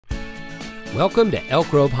Welcome to Elk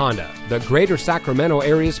Grove Honda, the greater Sacramento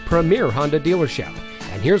area's premier Honda dealership.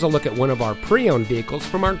 And here's a look at one of our pre-owned vehicles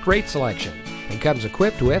from our great selection. It comes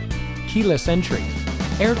equipped with keyless entry,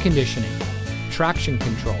 air conditioning, traction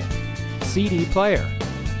control, CD player,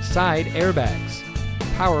 side airbags,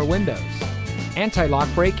 power windows, anti-lock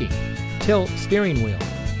braking, tilt steering wheel,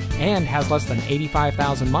 and has less than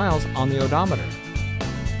 85,000 miles on the odometer.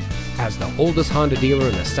 As the oldest Honda dealer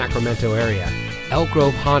in the Sacramento area, Elk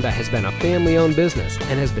Grove Honda has been a family-owned business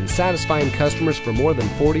and has been satisfying customers for more than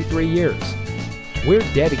 43 years. We're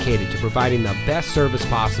dedicated to providing the best service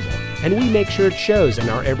possible, and we make sure it shows in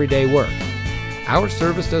our everyday work. Our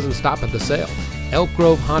service doesn't stop at the sale. Elk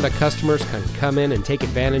Grove Honda customers can come in and take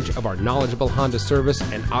advantage of our knowledgeable Honda service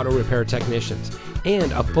and auto repair technicians,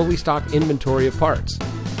 and a fully stocked inventory of parts.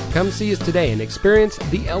 Come see us today and experience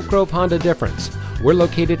the Elk Grove Honda difference. We're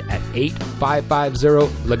located at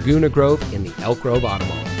 8550 Laguna Grove in the Elk Grove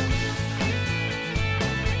Automall.